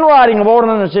handwriting of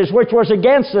ordinances which was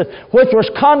against us, which was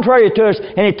contrary to us,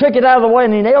 and He took it out of the way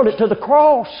and He nailed it to the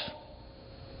cross.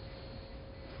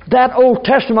 That Old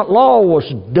Testament law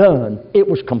was done. It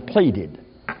was completed.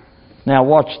 Now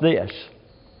watch this.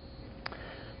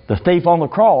 The thief on the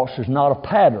cross is not a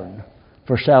pattern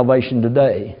for salvation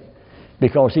today,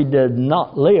 because he did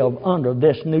not live under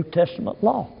this New Testament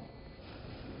law.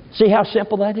 See how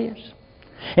simple that is?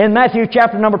 In Matthew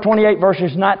chapter number 28,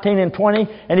 verses 19 and 20,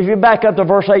 and if you back up to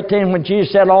verse 18, when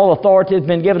Jesus said, "All authority has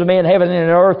been given to me in heaven and in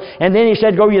earth," and then He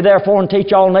said, "Go ye therefore and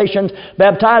teach all nations,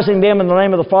 baptizing them in the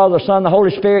name of the Father, the Son, and the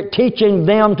Holy Spirit, teaching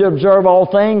them to observe all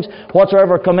things,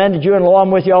 whatsoever commanded you, and lo,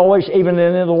 I'm with you always, even to the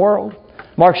end of the world."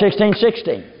 Mark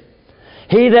 16:16.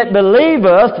 He that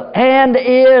believeth and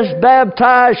is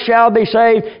baptized shall be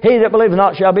saved. He that believeth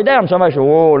not shall be damned. Somebody says,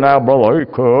 "Oh, now, Brother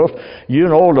Acuff, you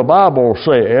know the Bible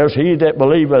says, he that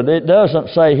believeth." It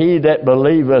doesn't say he that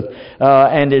believeth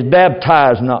and is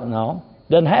baptized not. No,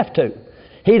 doesn't have to.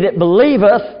 He that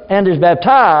believeth and is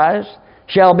baptized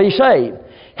shall be saved.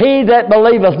 He that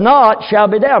believeth not shall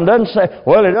be damned. Doesn't say,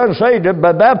 well, it doesn't say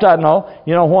baptized. No.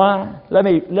 You know why? Let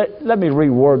me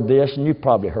reword this, and you've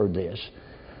probably heard this.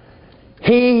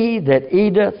 He that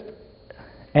eateth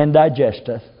and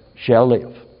digesteth shall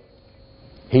live.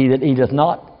 He that eateth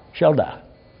not shall die.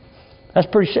 That's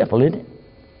pretty simple, isn't it?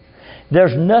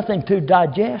 There's nothing to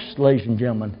digest, ladies and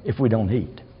gentlemen, if we don't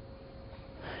eat.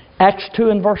 Acts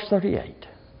 2 and verse 38.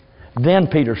 Then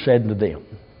Peter said to them,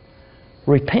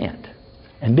 "Repent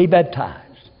and be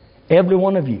baptized, every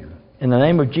one of you, in the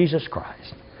name of Jesus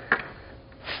Christ,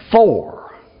 for..."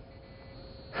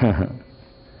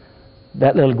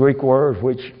 That little Greek word,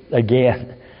 which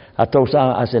again, I told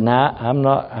someone, I said, "Nah, I'm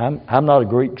not a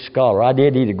Greek scholar. I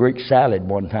did eat a Greek salad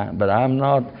one time, but I'm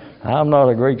not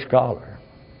a Greek scholar."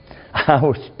 I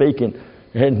was speaking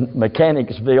in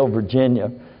Mechanicsville,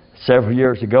 Virginia, several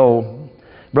years ago.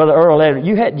 Brother Earl Edwards,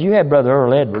 you had Brother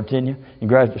Earl Edwards, didn't you, in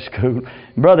graduate school?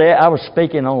 Brother, I was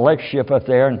speaking on lectureship up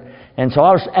there, and so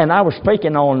I was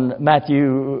speaking on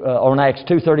on Acts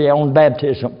 2:38 on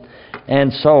baptism,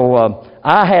 and so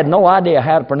I had no idea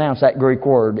how to pronounce that Greek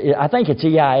word. I think it's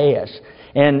EIS,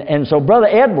 and so Brother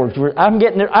Edwards, I'm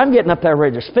getting up there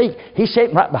ready to speak. He's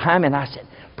sitting right behind me, and I said,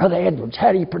 "Brother Edwards,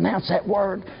 how do you pronounce that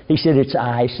word?" He said, "It's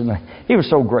ice," and he was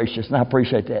so gracious, and I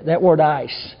appreciate that. That word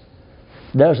ice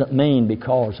doesn't mean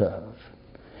because of.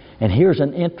 And here's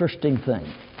an interesting thing.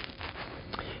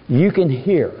 You can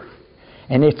hear,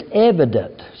 and it's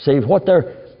evident. See what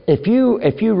they're. If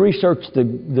you research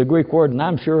the Greek word, and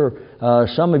I'm sure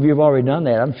some of you have already done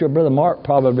that. I'm sure Brother Mark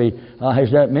probably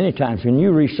has done it many times. When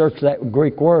you research that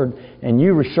Greek word, and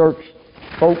you research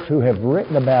folks who have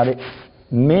written about it,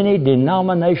 many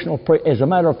denominational, as a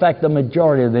matter of fact, the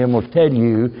majority of them will tell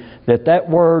you that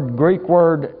word, Greek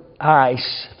word,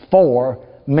 ice, for,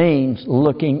 means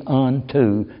looking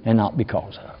unto and not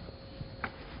because of.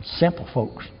 Simple,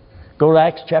 folks. Go to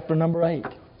Acts chapter number 8.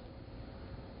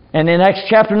 And in Acts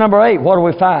chapter number 8, what do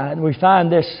we find? We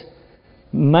find this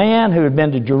man who had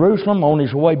been to Jerusalem on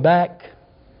his way back,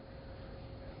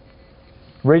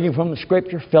 reading from the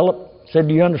Scripture. Philip said,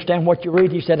 "Do you understand what you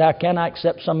read?" He said, "How can I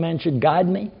except some man should guide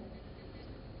me?"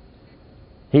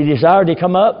 He desired to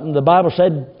come up, and the Bible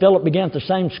said Philip began at the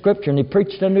same Scripture, and he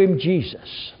preached unto him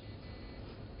Jesus.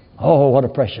 Oh, what a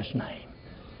precious name.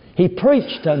 He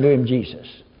preached unto him Jesus.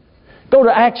 Go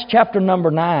to Acts chapter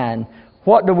number 9.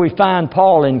 What do we find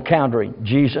Paul encountering?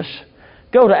 Jesus.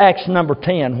 Go to Acts number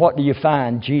 10. What do you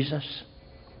find? Jesus.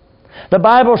 The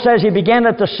Bible says he began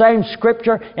at the same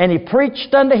Scripture, and he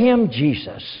preached unto him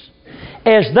Jesus.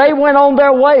 As they went on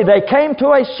their way, they came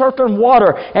to a certain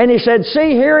water, and he said,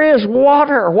 "See, here is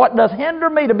water. What doth hinder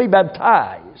me to be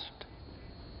baptized?"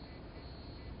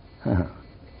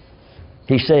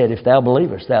 He said, "If thou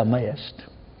believest, thou mayest."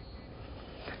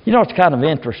 You know, it's kind of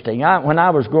interesting. When I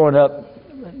was growing up,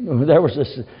 there was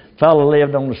this fellow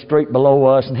lived on the street below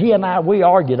us, and he and we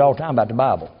argued all the time about the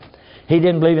Bible. He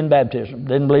didn't believe in baptism,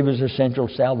 didn't believe it was essential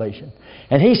to salvation.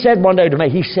 And he said one day to me,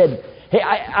 he said,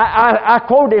 I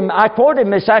quote him,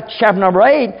 it's Acts chapter number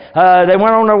 8. They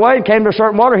went on their way, came to a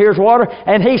certain water, here's water.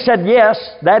 And he said, "Yes,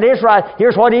 that is right."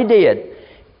 Here's what he did.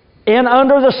 In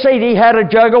under the seat, he had a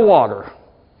jug of water.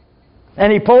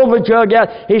 And he pulled the jug out.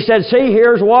 He said, "See,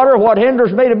 here's water. What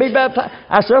hinders me to be baptized?"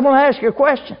 I said, "I'm going to ask you a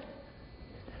question."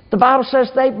 The Bible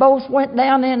says they both went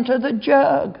down into the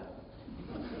jug.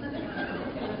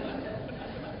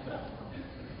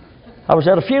 I was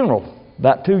at a funeral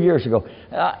about 2 years ago.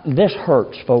 This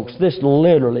hurts, folks. This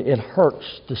literally, it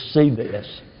hurts to see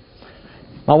this.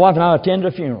 My wife and I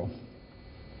attended a funeral.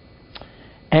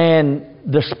 And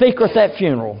the speaker at that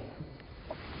funeral,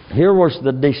 here was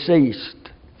the deceased.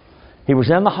 He was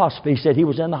in the hospital. He said he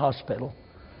was in the hospital.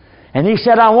 And he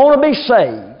said, "I want to be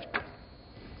saved."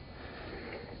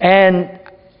 And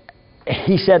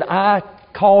he said, I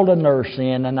called a nurse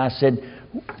in and I said,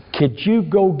 "Could you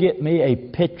go get me a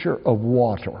pitcher of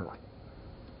water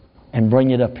and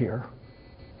bring it up here?"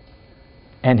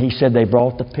 And he said they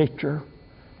brought the pitcher.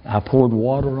 I poured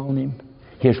water on him.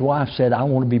 His wife said, "I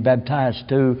want to be baptized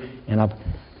too." And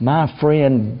my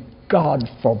friend, God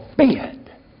forbid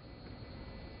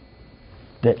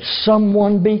that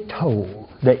someone be told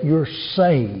that you're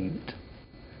saved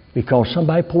because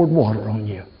somebody poured water on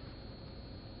you.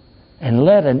 And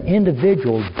let an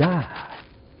individual die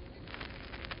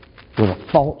with a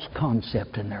false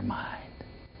concept in their mind.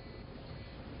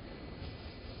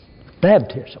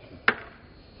 Baptism,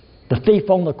 the thief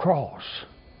on the cross,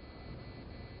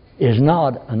 is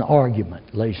not an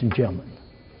argument, ladies and gentlemen.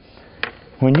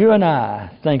 When you and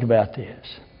I think about this,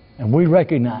 and we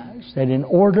recognize that in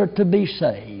order to be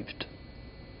saved,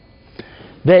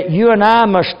 that you and I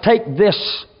must take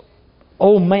this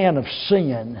old man of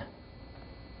sin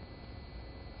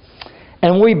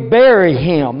and we bury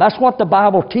him. That's what the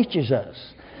Bible teaches us.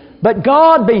 But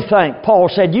God be thanked, Paul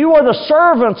said, you are the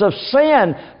servants of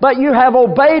sin, but you have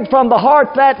obeyed from the heart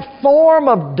that form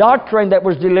of doctrine that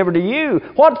was delivered to you.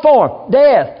 What form?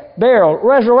 Death, burial,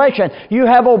 resurrection. You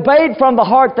have obeyed from the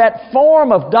heart that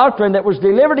form of doctrine that was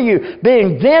delivered to you,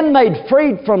 being then made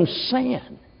freed from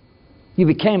sin. You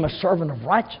became a servant of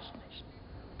righteousness.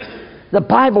 The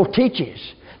Bible teaches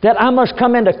that I must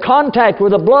come into contact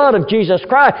with the blood of Jesus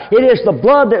Christ. It is the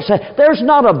blood that says, there's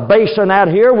not a basin out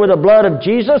here with the blood of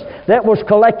Jesus that was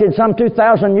collected some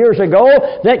 2,000 years ago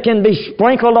that can be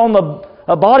sprinkled on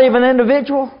the body of an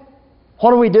individual.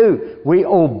 What do? We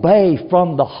obey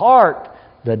from the heart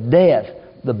the death,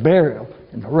 the burial,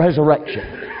 and the resurrection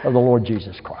of the Lord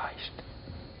Jesus Christ.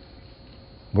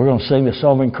 We're going to sing the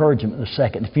song of encouragement in a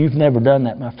second. If you've never done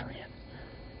that, my friend,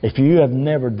 if you have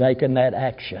never taken that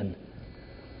action,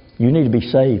 you need to be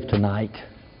saved tonight.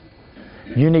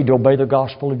 You need to obey the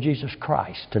gospel of Jesus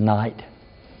Christ tonight.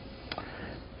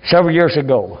 Several years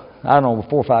ago, I don't know,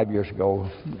 4 or 5 years ago,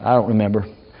 I don't remember,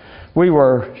 we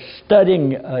were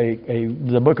studying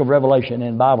the book of Revelation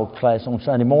in Bible class on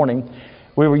Sunday morning.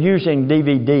 We were using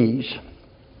DVDs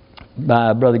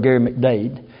by Brother Gary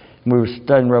McDade. We were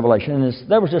studying Revelation, and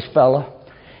there was this fella,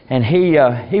 and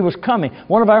he was coming.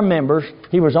 One of our members,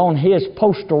 he was on his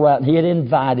postal route. He had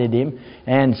invited him,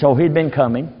 and so he'd been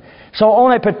coming. So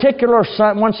on a particular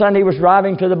one Sunday, he was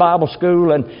driving to the Bible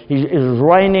school, and it was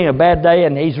raining, a bad day,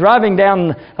 and he's driving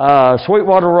down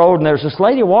Sweetwater Road, and there's this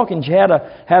lady walking. She had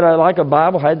a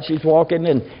Bible, she's walking,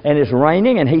 and it's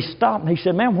raining, and he stopped, and he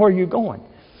said, "Ma'am, where are you going?"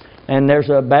 And there's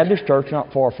a Baptist church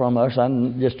not far from us,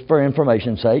 and just for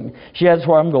information's sake. She said, "That's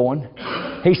where I'm going."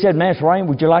 He said, "Man, it's raining.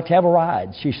 Would you like to have a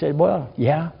ride?" She said, "Well,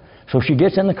 yeah." So she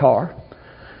gets in the car.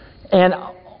 And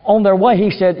on their way, he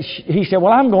said,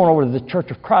 "Well, I'm going over to the Church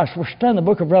of Christ. We're studying the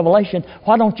book of Revelation.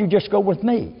 Why don't you just go with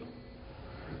me?"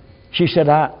 She said,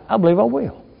 I believe I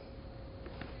will.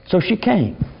 So she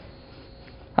came.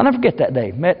 I'll never forget that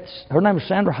day. Her name was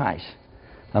Sandra Heiss.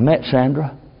 I met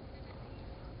Sandra.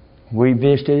 We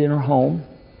visited in her home.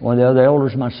 One of the other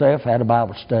elders and myself had a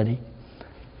Bible study.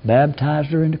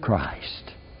 Baptized her into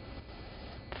Christ.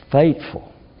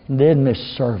 Faithful. Didn't miss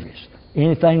service.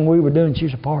 Anything we were doing, she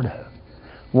was a part of.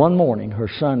 One morning, her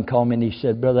son called me and he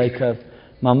said, "Brother Acuff,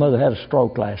 my mother had a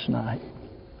stroke last night.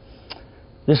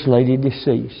 This lady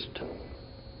deceased.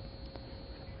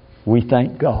 We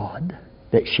thank God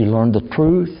that she learned the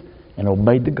truth and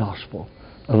obeyed the gospel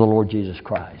of the Lord Jesus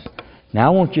Christ." Now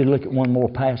I want you to look at one more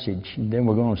passage, and then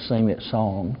we're going to sing that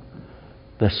song.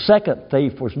 The second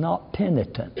thief was not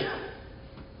penitent.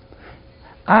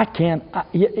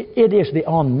 It is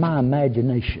beyond my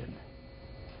imagination.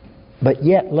 But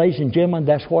yet, ladies and gentlemen,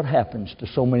 that's what happens to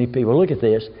so many people. Look at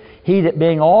this. "He that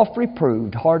being oft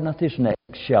reproved hardeneth his neck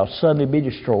shall suddenly be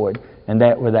destroyed, and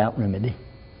that without remedy."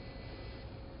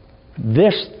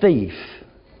 This thief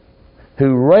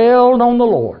who railed on the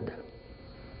Lord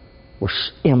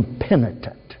was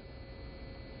impenitent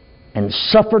and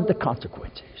suffered the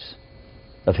consequences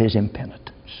of his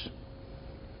impenitence.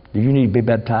 Do you need to be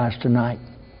baptized tonight?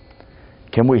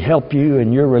 Can we help you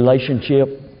in your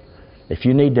relationship? If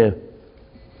you need to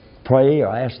pray or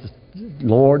ask the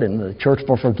Lord and the church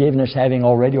for forgiveness, having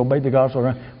already obeyed the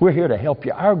gospel, we're here to help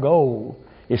you. Our goal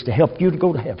is to help you to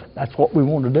go to heaven. That's what we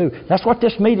want to do. That's what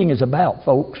this meeting is about,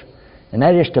 folks. And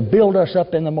that is to build us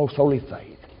up in the most holy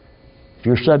faith. If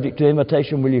you're subject to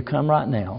invitation, will you come right now?